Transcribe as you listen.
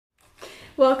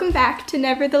Welcome back to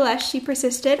Nevertheless She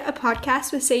Persisted, a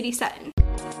podcast with Sadie Sutton.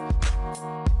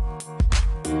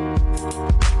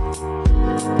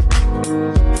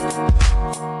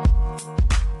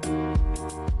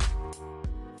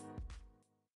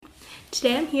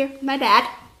 Today I'm here with my dad.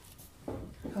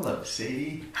 Hello,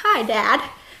 Sadie. Hi, Dad.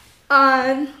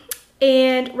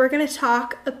 And we're going to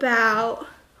talk about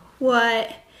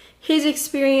what his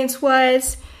experience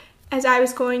was as I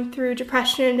was going through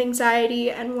depression and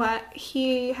anxiety and what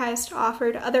he has to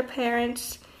offer to other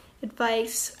parents,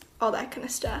 advice, all that kind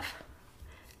of stuff.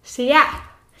 So yeah.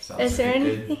 Sounds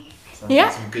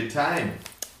like some good time.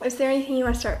 Is there anything you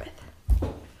want to start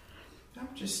with? I'm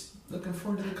just looking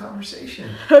forward to the conversation.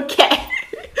 Okay.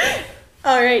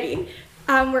 Alrighty.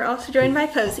 We're also joined by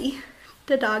Posey,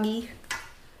 the doggy.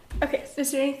 Okay, so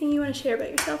is there anything you want to share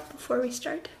about yourself before we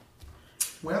start?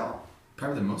 Well,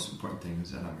 probably the most important thing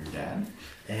is that I'm your dad,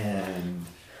 and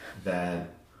that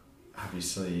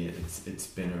obviously it's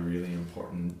been a really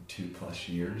important 2.5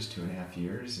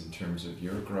 years in terms of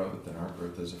your growth and our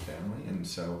growth as a family, and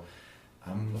so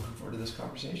I'm looking forward to this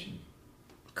conversation.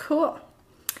 Cool.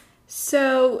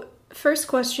 So, first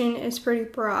question is pretty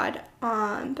broad,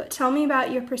 but tell me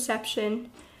about your perception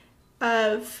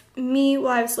of me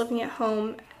while I was living at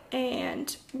home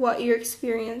and what your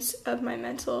experience of my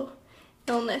mental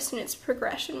illness and its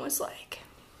progression was like.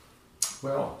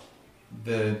 Well,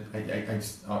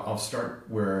 I'll start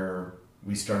where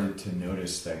we started to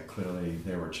notice that clearly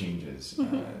there were changes,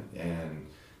 and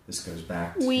this goes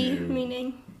back to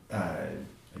meaning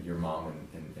your mom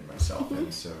and myself,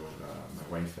 and so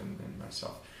my wife and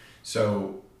myself.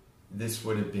 So this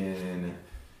would have been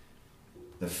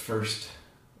the first,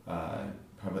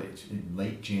 probably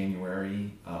late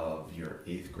January of your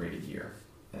 8th grade year,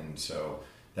 and so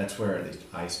that's where at least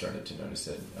I started to notice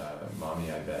it.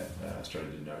 Mommy, I bet,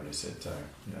 started to notice it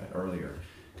earlier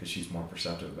because she's more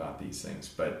perceptive about these things.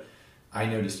 But I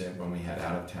noticed it when we had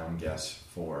out-of-town guests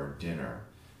for dinner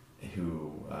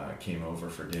who came over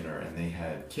for dinner, and they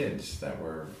had kids that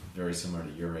were very similar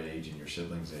to your age and your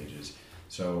siblings' ages.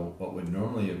 So what would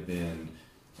normally have been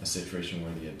a situation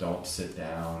where the adults sit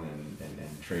down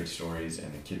and trade stories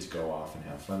and the kids go off and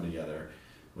have fun together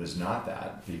was not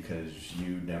that, because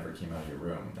you never came out of your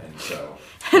room. And so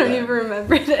I don't even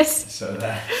remember this. So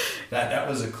that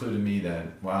was a clue to me that,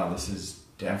 wow, this is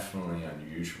definitely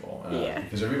unusual.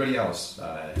 Because everybody else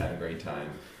had a great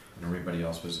time and everybody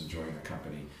else was enjoying the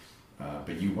company,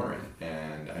 but you weren't.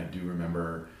 And I do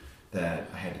remember that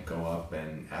I had to go up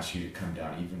and ask you to come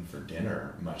down even for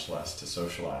dinner, much less to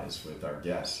socialize with our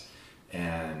guests.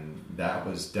 And that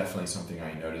was definitely something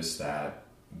I noticed that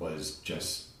was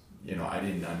just, I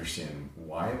didn't understand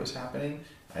why it was happening.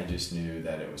 I just knew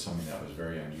that it was something that was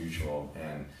very unusual,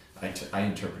 and I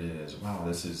interpreted it as, wow,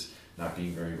 this is not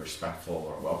being very respectful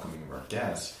or welcoming of our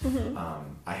guests.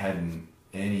 I hadn't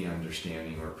any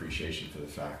understanding or appreciation for the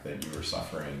fact that you were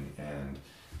suffering and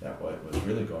that what was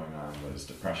really going on was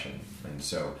depression. And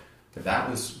so, but that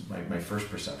was my first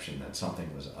perception that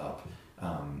something was up.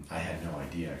 I had no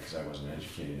idea because I wasn't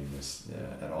educated in this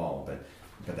at all, but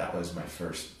that was my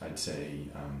first, I'd say,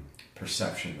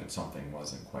 perception that something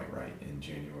wasn't quite right in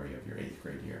January of your 8th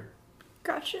grade year.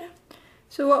 Gotcha.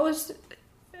 So what was,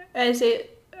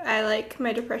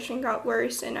 my depression got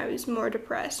worse and I was more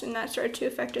depressed and that started to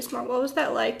affect us more. What was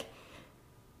that like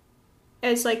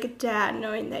as like a dad,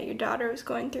 knowing that your daughter was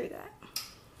going through that?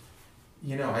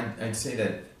 I'd say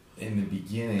that in the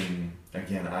beginning,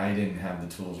 again, I didn't have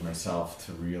the tools myself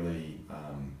to really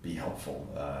be helpful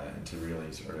and to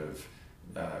really sort of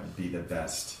be the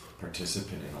best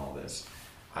participant in all this.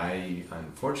 I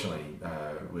unfortunately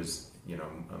was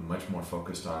much more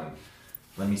focused on,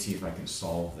 let me see if I can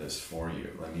solve this for you.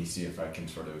 Let me see if I can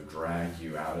sort of drag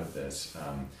you out of this.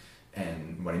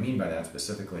 And what I mean by that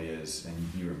specifically is, and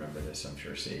you remember this, I'm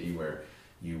sure, Sadie, where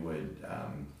you would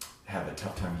have a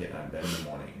tough time getting out of bed in the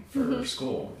morning for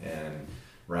school. And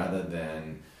rather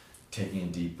than taking a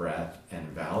deep breath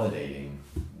and validating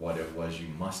what it was you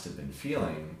must have been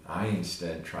feeling, I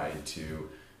instead tried to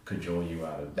cajole you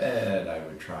out of bed. I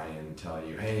would try and tell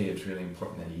you, hey, it's really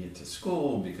important that you get to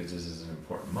school because this is an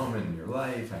important moment in your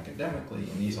life academically,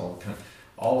 and these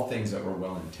all things that were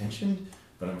well-intentioned,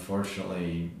 but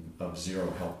unfortunately of zero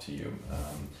help to you.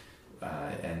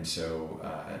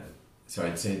 So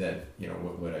I'd say that,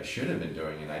 what I should have been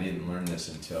doing, and I didn't learn this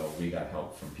until we got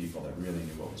help from people that really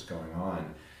knew what was going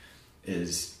on,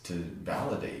 is to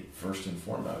validate first and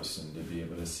foremost, and to be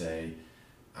able to say,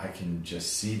 I can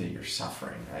just see that you're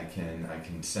suffering. I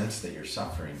can sense that you're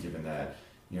suffering, given that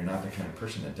you're not the kind of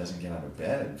person that doesn't get out of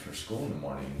bed for school in the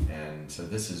morning. And so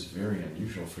this is very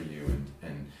unusual for you.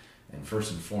 And And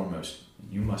first and foremost,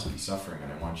 you must be suffering,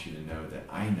 and I want you to know that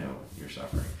I know you're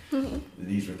suffering. Mm-hmm.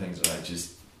 These were things that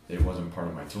it wasn't part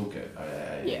of my toolkit.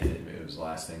 It was the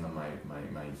last thing on my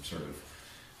sort of,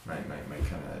 my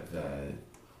kind of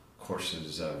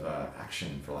courses of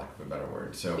action, for lack of a better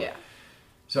word. So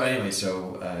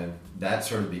that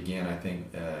sort of began, I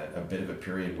think, a bit of a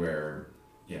period where,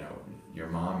 your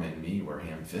mom and me were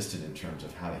ham-fisted in terms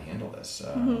of how to handle this.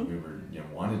 We were,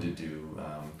 wanted to do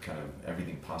kind of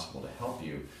everything possible to help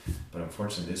you, but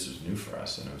unfortunately this was new for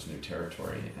us, and it was new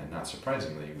territory, and not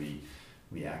surprisingly,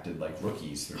 we acted like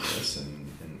rookies through this, and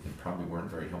probably weren't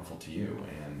very helpful to you.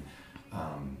 And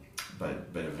but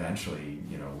eventually,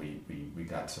 we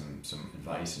got some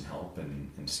advice and help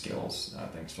and skills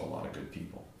thanks to a lot of good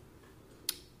people.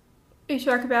 You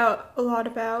talk a lot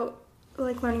about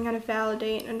like learning how to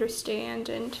validate and understand,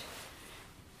 and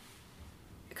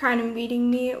kind of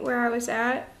meeting me where I was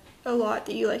at. A lot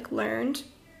that you like learned.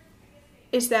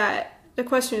 Is that the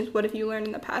question is, what have you learned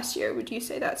in the past year? Would you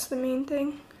say that's the main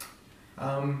thing?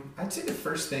 I'd say the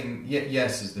first thing,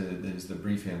 yes, is the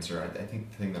brief answer. I think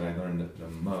the thing that I learned the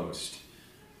most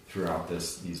throughout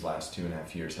these last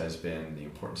 2.5 years has been the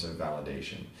importance of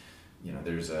validation.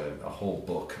 There's a whole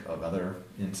book of other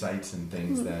insights and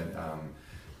things that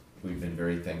we've been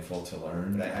very thankful to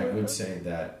learn. But I would say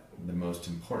that the most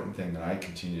important thing that I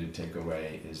continue to take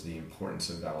away is the importance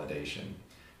of validation.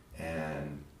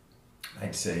 And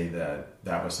I'd say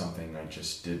that was something I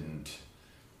just didn't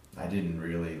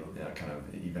really kind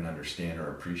of even understand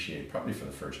or appreciate, probably for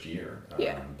the first year.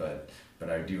 But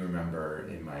I do remember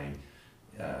in my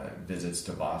visits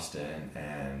to Boston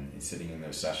and sitting in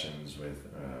those sessions with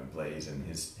Blaze and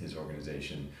his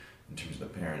organization in terms of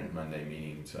the Parent Monday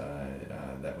meetings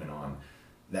that went on,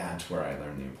 that's where I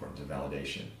learned the importance of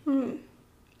validation.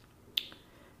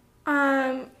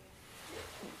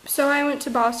 So I went to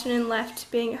Boston and left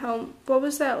being home. What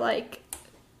was that like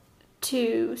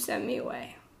to send me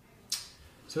away?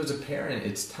 So as a parent,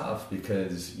 it's tough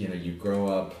because, you grow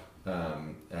up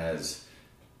as,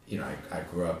 I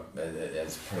grew up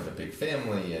as part of a big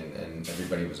family, and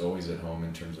everybody was always at home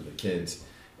in terms of the kids.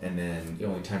 And then the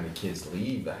only time the kids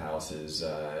leave the house is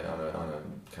on a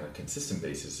kind of consistent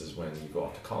basis is when you go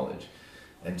off to college.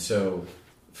 And so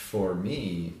for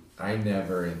me, I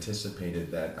never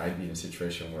anticipated that I'd be in a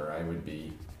situation where I would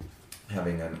be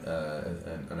having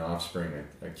an offspring,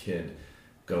 a kid,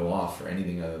 go off for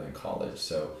anything other than college.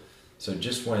 So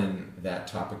just when that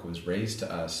topic was raised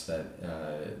to us,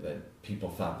 that people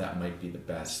thought that might be the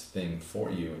best thing for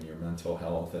you and your mental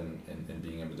health and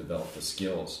being able to develop the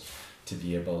skills to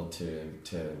be able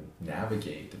to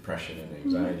navigate depression and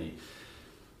anxiety,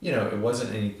 it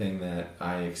wasn't anything that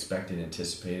I expected,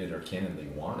 anticipated, or candidly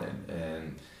wanted.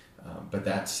 And but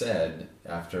that said,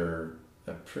 after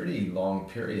a pretty long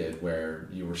period where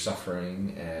you were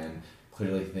suffering and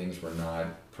clearly things were not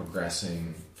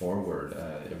progressing forward,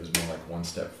 it was more like one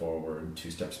step forward,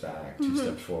 2 steps back, 2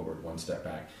 steps forward, 1 step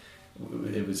back.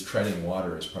 It was treading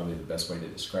water is probably the best way to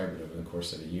describe it over the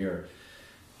course of a year.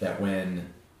 That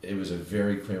when it was a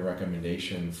very clear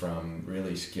recommendation from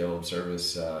really skilled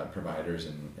service providers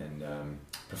and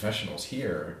professionals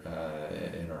here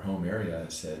in our home area,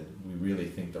 said, we really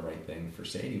think the right thing for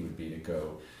Sadie would be to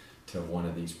go to one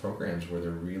of these programs where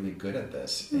they're really good at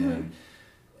this.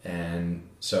 And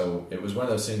so it was one of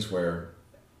those things where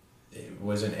it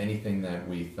wasn't anything that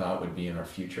we thought would be in our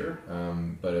future,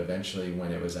 but eventually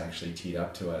when it was actually teed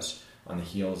up to us on the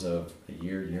heels of a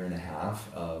year and a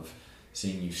half of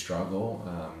seeing you struggle,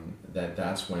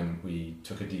 that's when we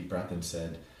took a deep breath and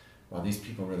said, wow, these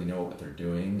people really know what they're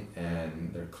doing,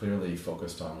 and they're clearly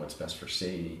focused on what's best for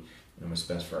Sadie and what's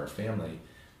best for our family.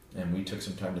 And we took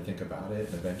some time to think about it,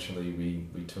 and eventually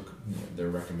we took their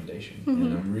recommendation.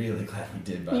 And I'm really glad we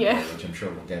did, by the way, which I'm sure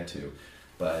we'll get to.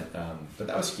 But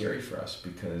that was scary for us,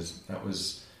 because that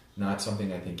was not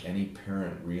something I think any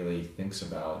parent really thinks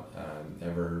about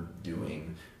ever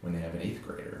doing when they have an 8th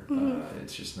grader.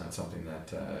 It's just not something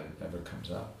that ever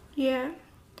comes up. Yeah.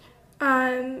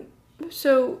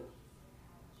 So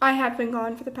I have been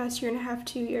gone for the past 1.5 years,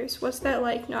 2 years. What's that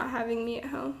like, not having me at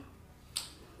home?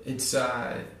 It's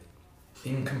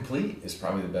incomplete is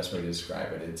probably the best way to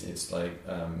describe it. It's like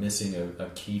missing a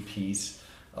key piece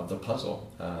of the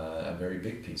puzzle, a very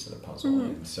big piece of the puzzle.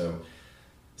 And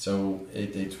so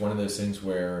it's one of those things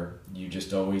where you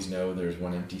just always know there's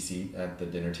one empty seat at the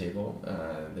dinner table.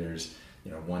 There's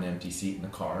one empty seat in the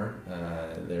car.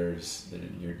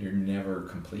 You're never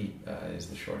complete is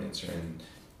the short answer.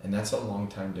 And that's a long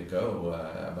time to go,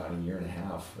 about a year and a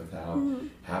half without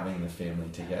having the family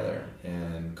together.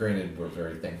 And granted, we're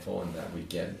very thankful in that we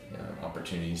get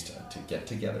opportunities to get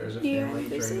together as a family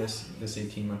during this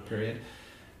 18-month period.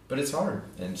 But it's hard.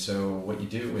 And so what you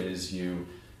do is you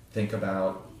think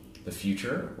about the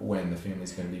future when the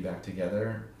family's going to be back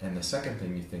together. And the second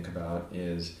thing you think about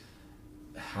is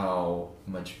how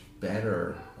much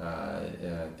better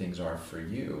things are for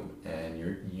you and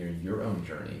your own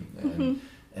journey.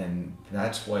 And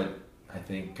that's what I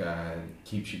think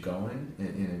keeps you going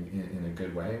in a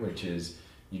good way, which is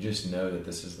you just know that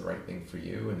this is the right thing for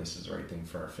you and this is the right thing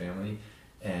for our family.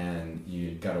 And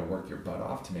you got to work your butt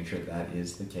off to make sure that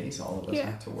is the case. All of us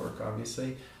have to work,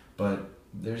 obviously. But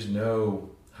there's no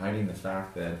hiding the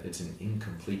fact that it's an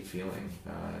incomplete feeling,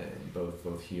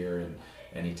 both here and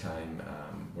anytime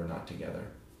we're not together.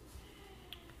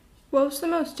 What was the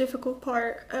most difficult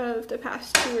part of the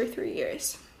past 2 or 3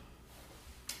 years?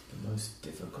 The most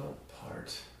difficult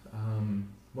part?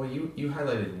 Well, you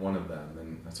highlighted one of them,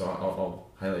 and so I'll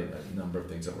highlight a number of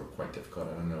things that were quite difficult.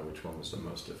 I don't know which one was the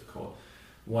most difficult.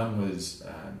 One was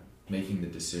making the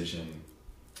decision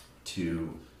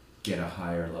to get a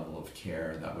higher level of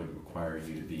care that would require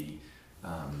you to be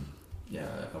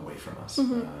away from us,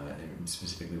 and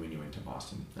specifically when you went to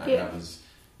Boston. That was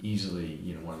easily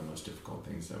one of the most difficult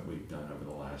things that we've done over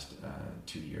the last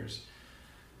 2 years.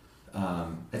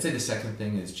 I'd say the second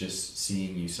thing is just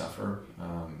seeing you suffer.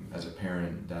 As a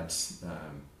parent, that's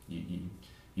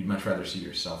you'd much rather see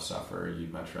yourself suffer.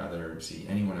 You'd much rather see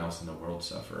anyone else in the world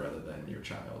suffer other than your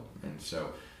child. And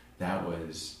so that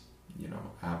was,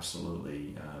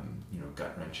 absolutely,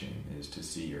 gut-wrenching, is to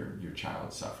see your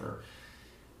child suffer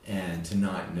and to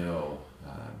not know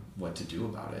what to do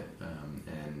about it,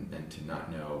 and to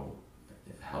not know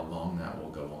how long that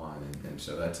will go on. And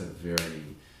so that's a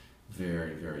very,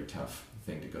 very, very tough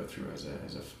thing to go through as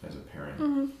a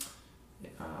parent.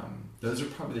 Those are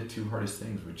probably the two hardest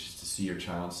things, which is to see your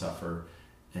child suffer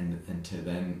and to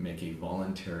then make a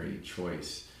voluntary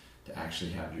choice to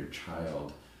actually have your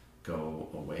child go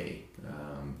away.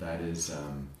 That is,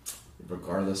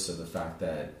 regardless of the fact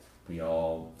that we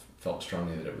all felt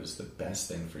strongly that it was the best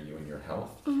thing for you and your health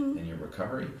and your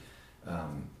recovery,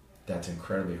 that's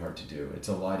incredibly hard to do. It's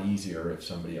a lot easier if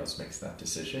somebody else makes that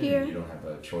decision and you don't have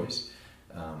a choice.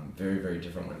 Very, very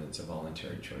different when it's a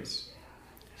voluntary choice.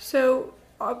 So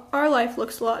our life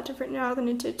looks a lot different now than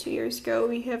it did 2 years ago.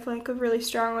 We have a really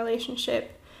strong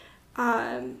relationship.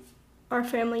 Our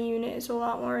family unit is a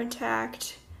lot more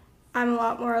intact. I'm a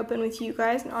lot more open with you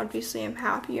guys, and obviously I'm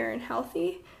happier and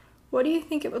healthy. What do you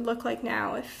think it would look like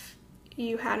now if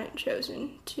you hadn't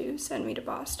chosen to send me to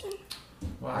Boston?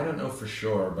 Well, I don't know for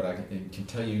sure, but I can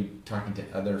tell you, talking to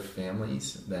other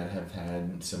families that have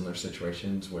had similar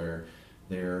situations where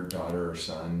their daughter or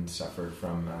son suffered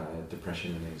from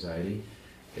depression and anxiety,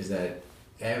 is that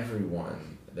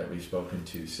everyone that we've spoken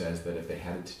to says that if they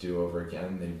had it to do over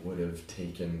again, they would have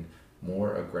taken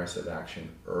more aggressive action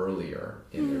earlier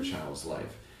in their child's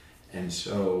life. And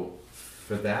so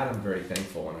for that, I'm very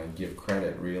thankful, and I give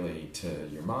credit really to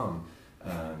your mom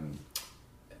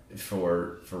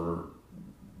for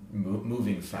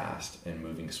moving fast and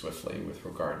moving swiftly with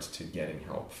regards to getting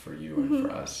help for you and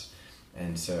for us.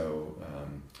 And so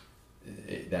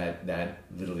that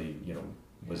literally,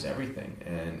 was everything.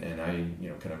 And I,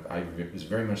 I was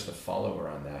very much the follower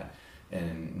on that.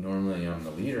 And normally I'm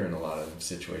the leader in a lot of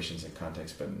situations and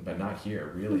contexts, but not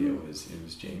here. Really, it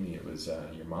was Jamie, it was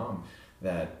your mom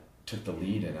that took the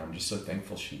lead, and I'm just so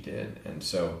thankful she did. And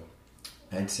so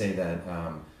I'd say that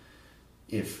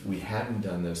if we hadn't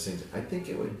done those things, I think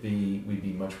we'd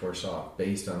be much worse off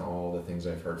based on all the things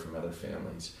I've heard from other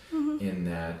families, in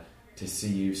that to see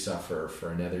you suffer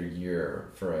for another year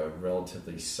for a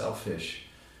relatively selfish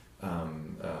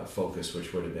focus,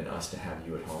 which would have been us to have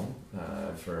you at home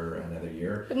for another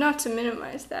year. But not to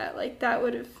minimize that, that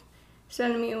would have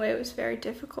sending me away was very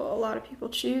difficult. A lot of people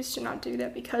choose to not do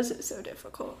that because it's so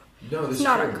difficult. No, this it's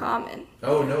not true. uncommon.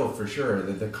 Oh no, for sure.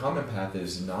 The common path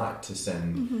is not to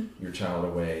send your child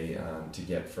away to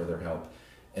get further help.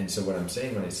 And so what I'm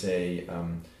saying when I say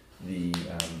the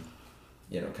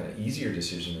kind of easier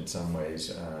decision in some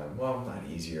ways, well, not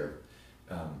easier.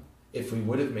 If we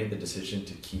would have made the decision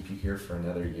to keep you here for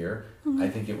another year, I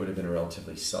think it would have been a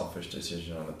relatively selfish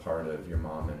decision on the part of your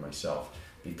mom and myself,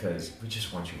 because we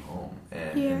just want you home.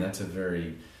 And that's a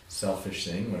very selfish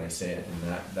thing when I say it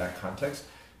in that context,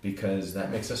 because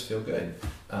that makes us feel good.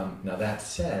 Now that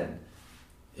said,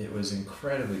 it was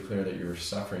incredibly clear that you were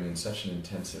suffering in such an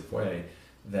intensive way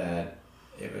that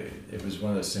it was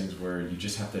one of those things where you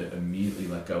just have to immediately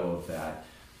let go of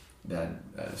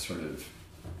that sort of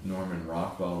Norman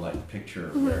Rockwell-like picture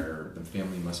where the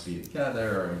family must be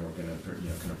together and we're going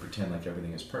to pretend like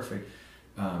everything is perfect.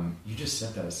 You just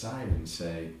set that aside and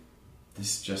say,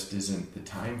 this just isn't the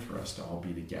time for us to all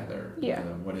be together. Yeah.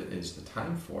 What it is the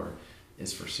time for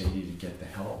is for Sadie to get the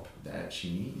help that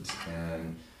she needs.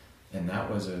 And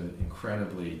that was an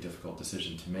incredibly difficult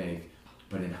decision to make.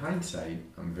 But in hindsight,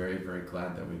 I'm very, very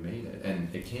glad that we made it.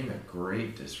 And it came at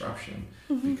great disruption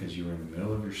because you were in the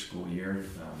middle of your school year.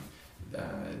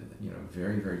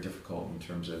 Very, very difficult in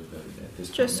terms of at this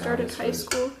just started high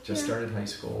school. Started high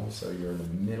school, so you're in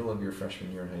the middle of your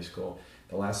freshman year in high school.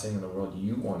 The last thing in the world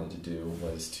you wanted to do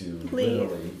was to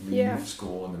literally leave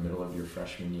school in the middle of your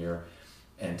freshman year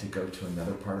and to go to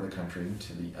another part of the country,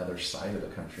 to the other side of the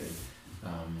country.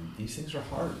 These things are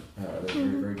hard. They're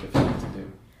very, very difficult to do.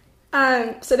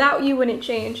 So that you wouldn't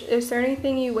change. Is there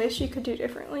anything you wish you could do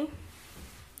differently?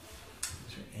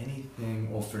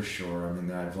 Anything? Well, for sure. I mean,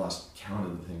 I've lost count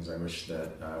of the things I wish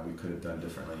that we could have done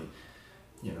differently.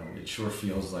 It sure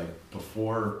feels like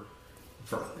before,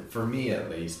 for me at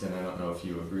least, and I don't know if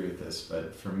you agree with this,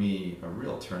 but for me, a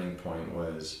real turning point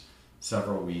was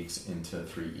several weeks into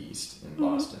 3 East in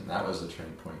Boston. That was a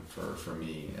turning point for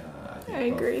me. I think I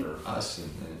agree. For us,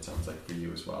 and it sounds like for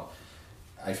you as well.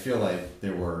 I feel like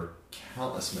there were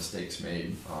countless mistakes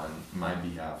made on my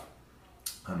behalf,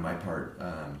 on my part,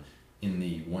 in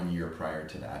the 1 year prior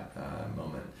to that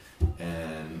moment.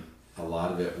 And a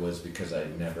lot of it was because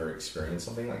I'd never experienced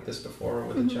something like this before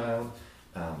with a child.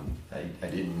 I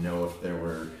didn't know if there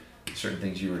were certain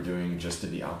things you were doing just to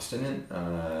be obstinate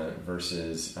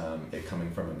versus it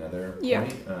coming from another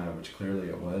point, which clearly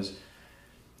it was.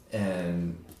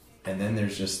 And then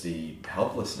there's just the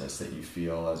helplessness that you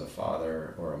feel as a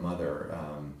father or a mother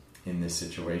in this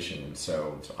situation. And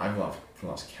so I've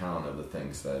lost count of the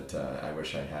things that I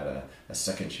wish I had a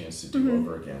second chance to do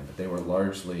over again. But they were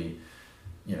largely,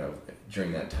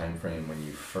 during that time frame when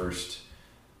you first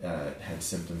had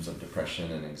symptoms of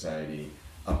depression and anxiety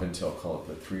up until, call it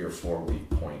the 3 or 4 week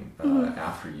point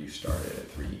after you started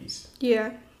at 3 East.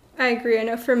 Yeah, I agree. I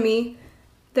know for me,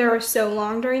 there was so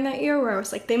long during that year where I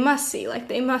was like, they must see, like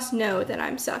they must know that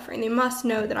I'm suffering. They must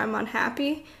know that I'm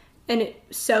unhappy. And it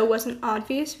so wasn't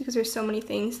obvious because there's so many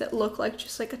things that look like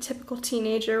just like a typical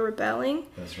teenager rebelling.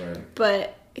 That's right.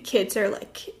 But kids are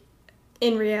like,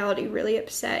 in reality, really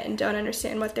upset and don't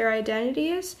understand what their identity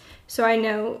is. So I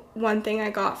know one thing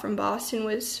I got from Boston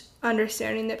was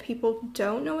understanding that people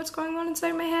don't know what's going on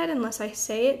inside my head. Unless I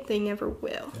say it, they never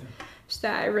will. Yeah. So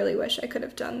that I really wish I could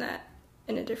have done that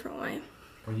in a different way.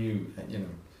 Well,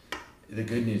 the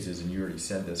good news is, and you already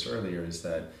said this earlier, is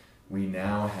that we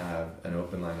now have an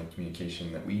open line of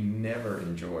communication that we never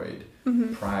enjoyed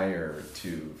prior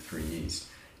to 3 East.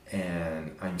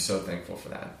 And I'm so thankful for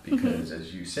that because,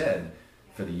 as you said,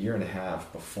 for the year and a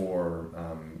half before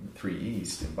 3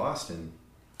 East in Boston,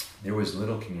 there was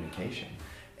little communication.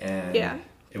 And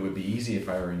it would be easy if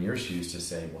I were in your shoes to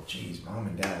say, well, geez, mom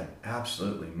and dad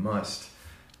absolutely must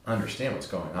understand what's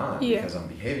going on because I'm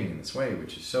behaving in this way,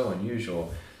 which is so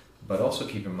unusual. But also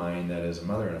keep in mind that as a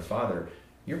mother and a father,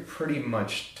 you're pretty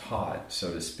much taught,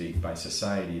 so to speak, by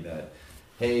society that,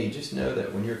 hey, just know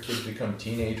that when your kids become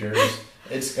teenagers,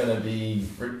 it's going to be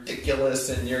ridiculous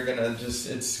and you're going to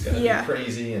it's going to be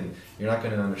crazy and you're not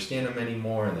going to understand them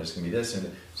anymore and there's going to be this.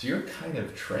 And so you're kind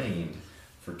of trained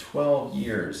for 12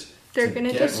 years. They're going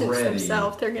to distance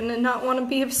themselves. They're going to not want to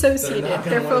be associated.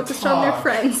 They're focused on their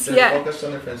friends. They're focused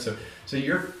on their friends. So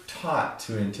you're taught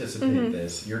to anticipate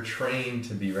this. You're trained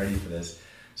to be ready for this.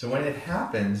 So when it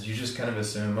happens, you just kind of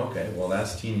assume, okay, well,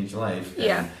 that's teenage life.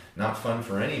 And not fun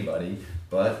for anybody,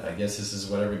 but I guess this is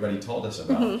what everybody told us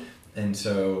about. And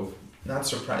so, not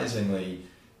surprisingly,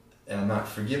 and I'm not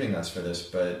forgiving us for this,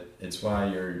 but it's why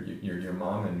your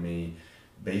mom and me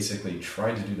basically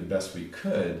tried to do the best we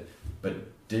could, but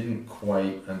didn't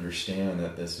quite understand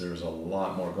that there was a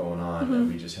lot more going on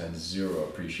that we just had zero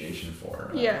appreciation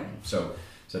for. So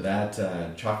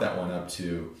that chalk that one up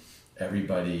to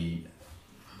everybody,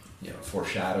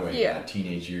 foreshadowing that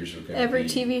teenage years were going to be. Every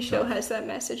TV show has that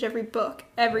message. Every book,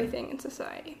 everything in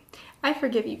society. I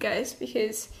forgive you guys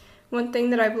because one thing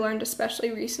that I've learned,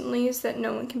 especially recently, is that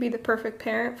no one can be the perfect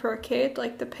parent for a kid.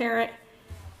 Like the perfect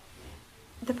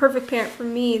parent for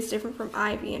me is different from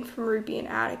Ivy and from Ruby and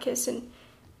Atticus. And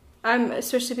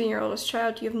especially being your oldest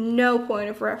child, you have no point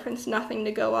of reference, nothing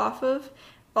to go off of,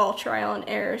 all trial and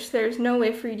errors. There's no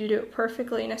way for you to do it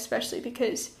perfectly, and especially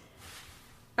because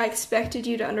I expected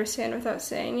you to understand without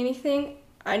saying anything,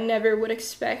 I never would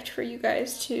expect for you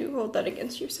guys to hold that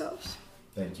against yourselves.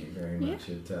 Thank you very much.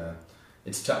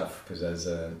 It's tough because as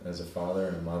a father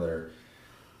and a mother,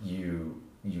 you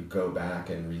go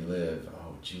back and relive.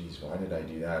 Oh, geez, why did I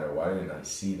do that? Or why didn't I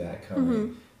see that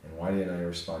coming? And why didn't I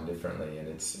respond differently? And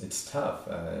it's tough.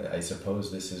 I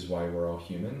suppose this is why we're all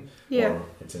human. Yeah. Or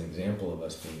it's an example of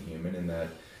us being human in that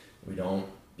we don't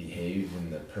behave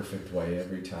in the perfect way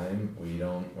every time.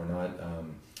 We're not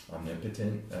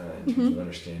omnipotent in terms of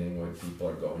understanding what people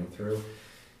are going through.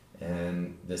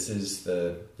 And this is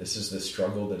the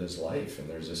struggle that is life. And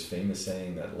there's this famous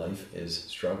saying that life is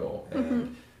struggle.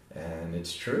 And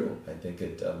it's true. I think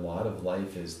a lot of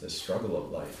life is the struggle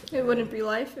of life. It wouldn't be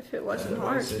life if it wasn't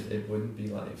hard. It wouldn't be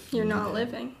life. You're not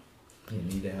living. You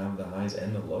need to have the highs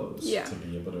and the lows to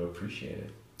be able to appreciate it.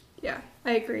 Yeah,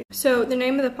 I agree. So the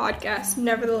name of the podcast,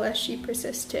 Nevertheless She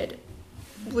Persisted.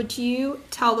 Would you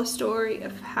tell the story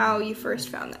of how you first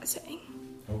found that saying?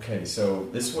 Okay, so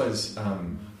this was,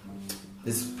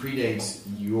 this predates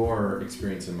your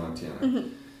experience in Montana.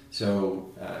 So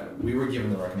we were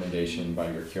given the recommendation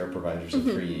by your care providers at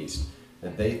 3 East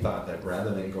that they thought that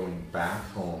rather than going back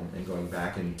home and going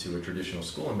back into a traditional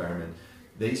school environment,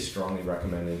 they strongly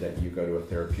recommended that you go to a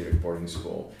therapeutic boarding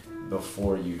school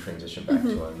before you transition back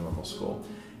to a normal school.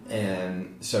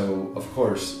 And so, of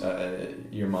course,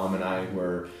 your mom and I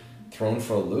were thrown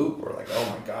for a loop. We're like,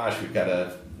 oh my gosh, we've got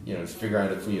to figure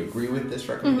out if we agree with this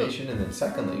recommendation. And then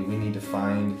secondly, we need to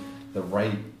find the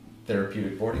right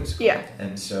therapeutic boarding school. Yeah.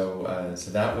 And so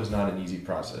that was not an easy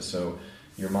process. So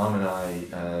your mom and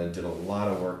I did a lot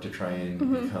of work to try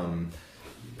and become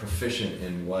proficient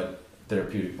in what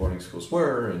therapeutic boarding schools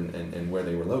were and where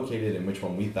they were located and which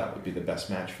one we thought would be the best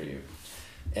match for you.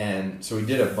 And so we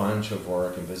did a bunch of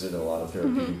work and visited a lot of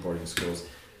therapeutic boarding schools.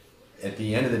 At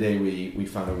the end of the day, we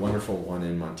found a wonderful one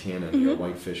in Montana, near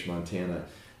Whitefish, Montana.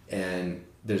 And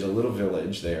there's a little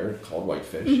village there called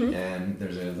Whitefish, and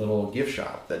there's a little gift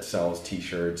shop that sells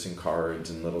T-shirts and cards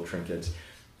and little trinkets.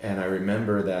 And I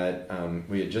remember that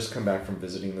we had just come back from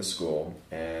visiting the school,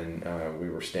 and we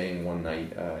were staying one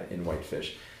night in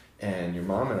Whitefish. And your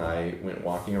mom and I went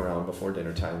walking around before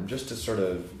dinner time just to sort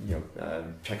of,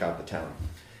 check out the town.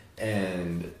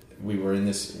 And we were in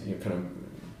this kind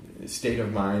of state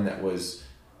of mind that was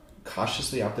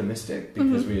cautiously optimistic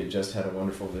because we had just had a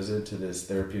wonderful visit to this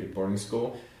therapeutic boarding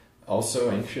school. Also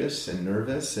anxious and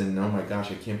nervous, and oh my gosh,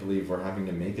 I can't believe we're having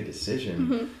to make a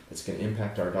decision that's going to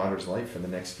impact our daughter's life for the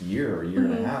next year or year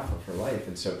and a half of her life.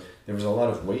 And so there was a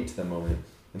lot of weight to the moment.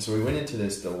 And so we went into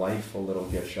this delightful little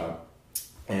gift shop.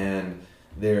 And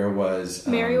there was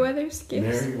Merriweather's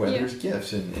Gifts. Merriweather's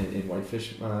Gifts in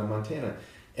Whitefish, Montana.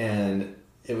 And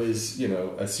it was,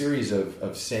 a series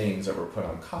of sayings that were put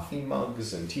on coffee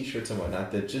mugs and T-shirts and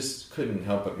whatnot that just couldn't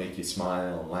help but make you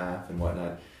smile and laugh and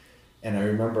whatnot. And I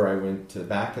remember I went to the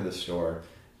back of the store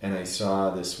and I saw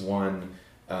this one,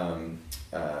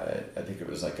 I think it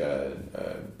was like a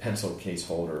pencil case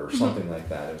holder or something like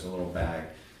that. It was a little bag.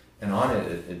 And on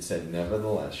it said,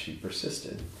 "Nevertheless, she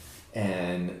persisted."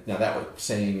 And now that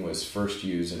saying was first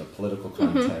used in a political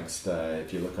context,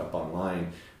 if you look up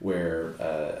online, where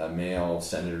a male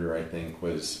senator, I think,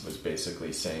 was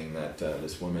basically saying that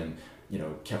this woman,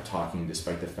 kept talking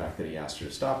despite the fact that he asked her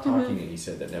to stop talking, and he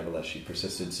said that nevertheless she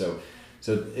persisted. So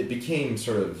it became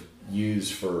sort of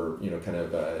used for, kind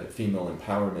of female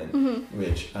empowerment,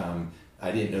 which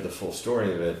I didn't know the full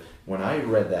story of it. When I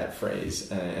read that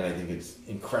phrase, and I think it's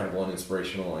incredible and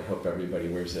inspirational, I hope everybody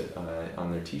wears it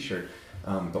on their T-shirt,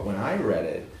 but when I read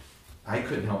it, I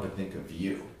couldn't help but think of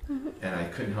you. And I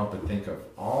couldn't help but think of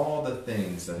all the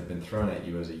things that had been thrown at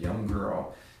you as a young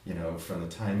girl, from the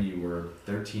time you were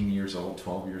 13 years old,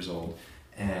 12 years old,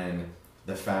 and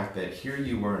the fact that here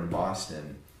you were in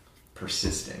Boston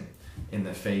persisting in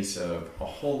the face of a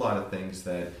whole lot of things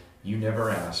that you never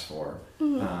asked for,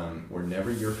 were never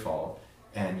your fault,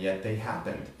 and yet they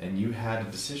happened, and you had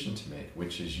a decision to make,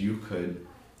 which is you could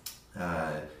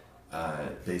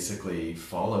basically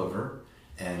fall over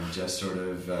and just sort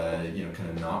of, kind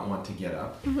of not want to get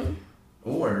up,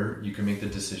 or you can make the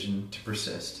decision to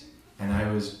persist. And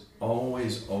I was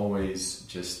always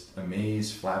just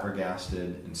amazed,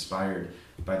 flabbergasted, inspired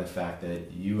by the fact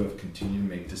that you have continued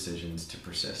to make decisions to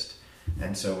persist.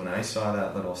 And so when I saw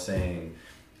that little saying,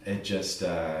 it just,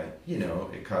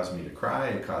 it caused me to cry.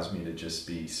 It caused me to just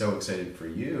be so excited for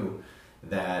you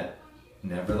that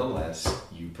nevertheless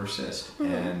you persist.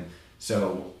 And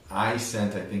so I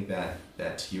sent, I think that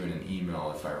to you in an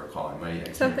email, if I recall.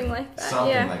 Something like that.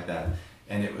 Something like that.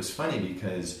 And it was funny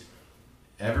because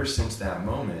ever since that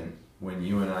moment, when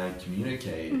you and I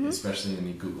communicate, especially in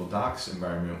the Google Docs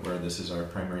environment where this is our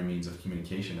primary means of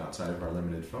communication outside of our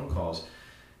limited phone calls,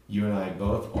 you and I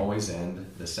both always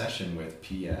end the session with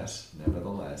P.S.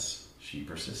 Nevertheless, she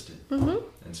persisted. And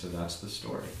so that's the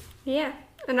story. Yeah.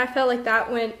 And I felt like that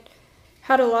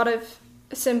had a lot of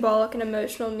symbolic and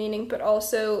emotional meaning, but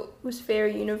also was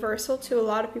very universal to a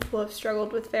lot of people who have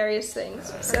struggled with various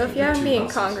things. So if you haven't been in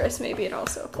Congress, maybe it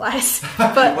also applies.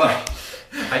 But well,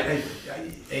 I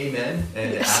amen,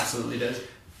 and it absolutely does.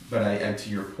 But to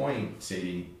your point,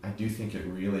 Sadie, I do think it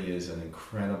really is an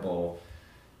incredible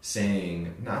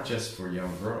saying, not just for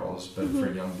young girls, but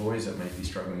for young boys that might be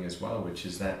struggling as well, which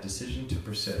is that decision to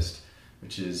persist,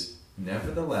 which is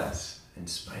nevertheless, in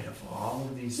spite of all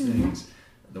of these things,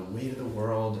 the weight of the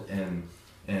world and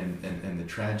the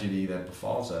tragedy that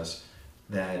befalls us,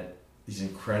 that these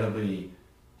incredibly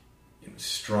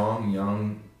strong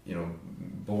young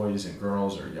boys and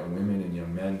girls, or young women and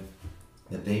young men,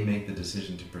 that they make the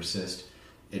decision to persist.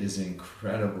 It is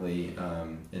incredibly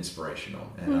inspirational,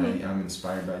 and I'm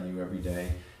inspired by you every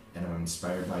day, and I'm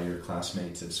inspired by your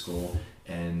classmates at school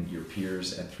and your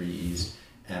peers at 3 East.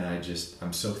 And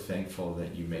I'm so thankful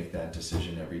that you make that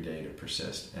decision every day to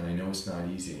persist. And I know it's not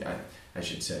easy. I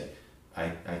should say,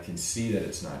 I can see that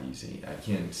it's not easy. I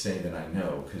can't say that I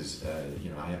know, because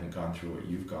I haven't gone through what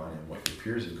you've gone and what your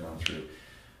peers have gone through.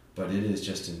 But it is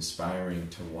just inspiring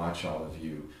to watch all of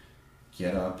you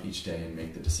get up each day and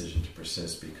make the decision to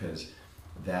persist, because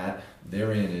that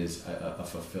therein is a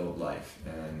fulfilled life,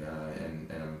 and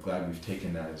I'm glad we've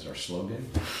taken that as our slogan,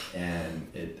 and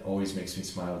it always makes me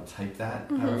smile to type that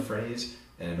phrase,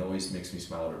 and it always makes me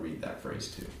smile to read that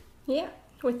phrase too. Yeah,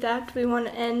 with that we want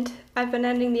to end. I've been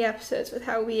ending the episodes with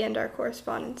how we end our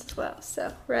correspondence as well.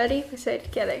 So ready? We say it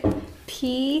together.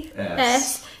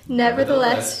 P.S.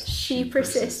 Nevertheless, she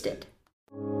persisted.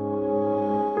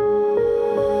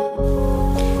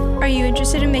 Are you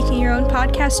interested in making your own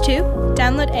podcast too?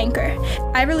 Download Anchor.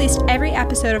 I released every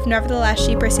episode of Nevertheless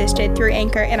She Persisted through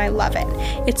Anchor, and I love it.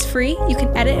 It's free, you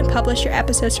can edit and publish your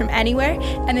episodes from anywhere,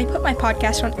 and they put my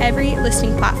podcast on every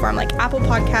listening platform like Apple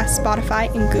Podcasts,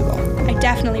 Spotify, and Google. I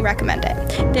definitely recommend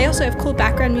it. They also have cool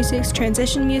background musics,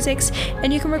 transition musics,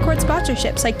 and you can record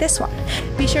sponsorships like this one.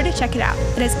 Be sure to check it out.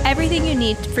 It has everything you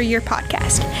need for your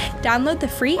podcast. Download the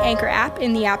free Anchor app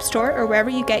in the App Store or wherever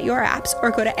you get your apps, or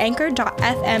go to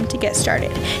anchor.fm to get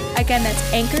started. Again,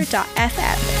 that's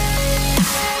anchor.fm.